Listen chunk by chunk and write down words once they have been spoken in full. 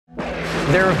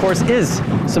There, of course, is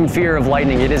some fear of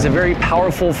lightning. It is a very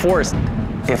powerful force.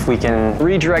 If we can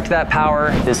redirect that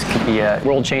power, this could be a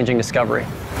world-changing discovery.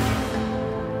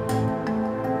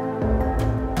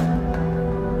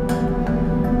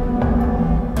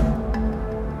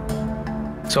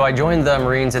 So I joined the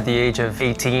Marines at the age of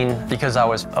 18 because I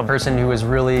was a person who was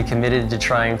really committed to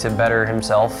trying to better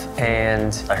himself,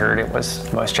 and I heard it was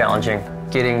the most challenging.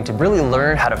 Getting to really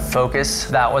learn how to focus,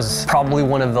 that was probably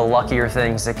one of the luckier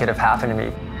things that could have happened to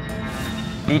me.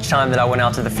 Each time that I went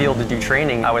out to the field to do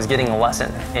training, I was getting a lesson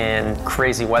in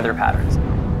crazy weather patterns.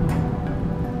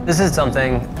 This is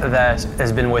something that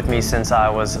has been with me since I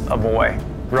was a boy.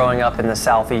 Growing up in the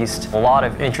Southeast, a lot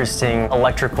of interesting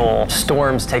electrical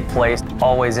storms take place.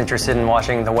 Always interested in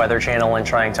watching the Weather Channel and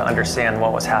trying to understand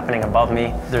what was happening above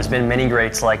me. There's been many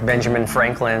greats like Benjamin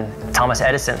Franklin, Thomas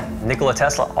Edison, Nikola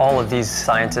Tesla. All of these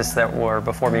scientists that were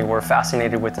before me were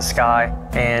fascinated with the sky,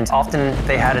 and often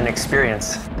they had an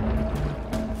experience.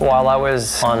 While I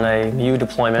was on a MU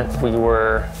deployment, we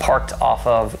were parked off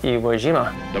of Iwo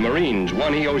Jima. The Marines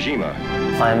won Iwo Jima.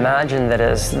 I imagine that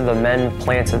as the men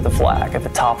planted the flag at the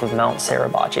top of Mount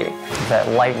Suribachi, that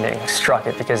lightning struck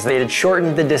it because they had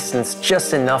shortened the distance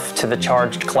just enough to the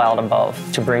charged cloud above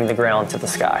to bring the ground to the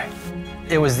sky.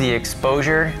 It was the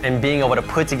exposure and being able to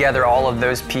put together all of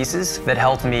those pieces that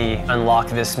helped me unlock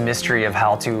this mystery of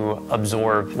how to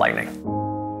absorb lightning.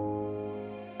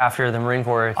 After the Marine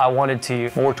Corps, I wanted to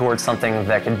work towards something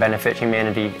that could benefit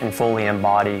humanity and fully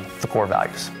embody the core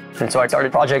values. And so I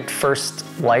started Project First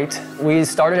Light. We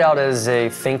started out as a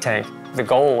think tank. The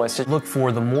goal was to look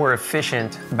for the more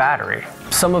efficient battery.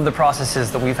 Some of the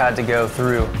processes that we've had to go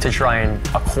through to try and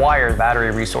acquire battery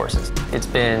resources. It's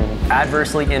been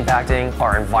adversely impacting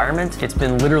our environment. It's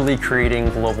been literally creating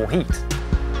global heat.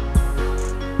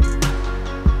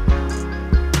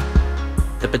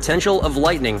 The potential of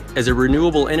lightning as a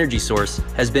renewable energy source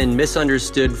has been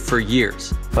misunderstood for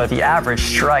years. But the average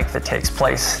strike that takes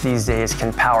place these days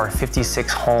can power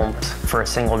 56 homes for a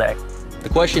single day. The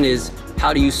question is,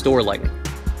 how do you store lightning?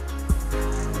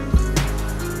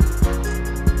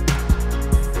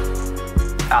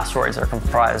 Asteroids are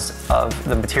comprised of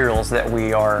the materials that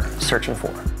we are searching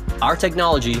for. Our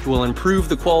technology will improve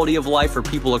the quality of life for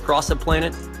people across the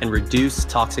planet and reduce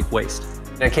toxic waste.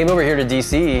 I came over here to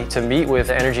DC to meet with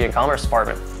the Energy and Commerce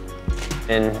Department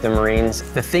in the Marines.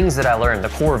 The things that I learned, the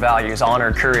core values,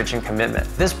 honor, courage, and commitment.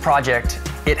 This project,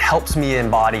 it helps me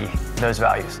embody those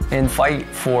values and fight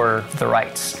for the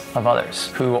rights of others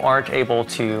who aren't able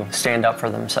to stand up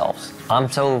for themselves. I'm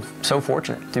so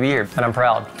fortunate to be here, and I'm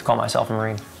proud to call myself a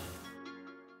Marine.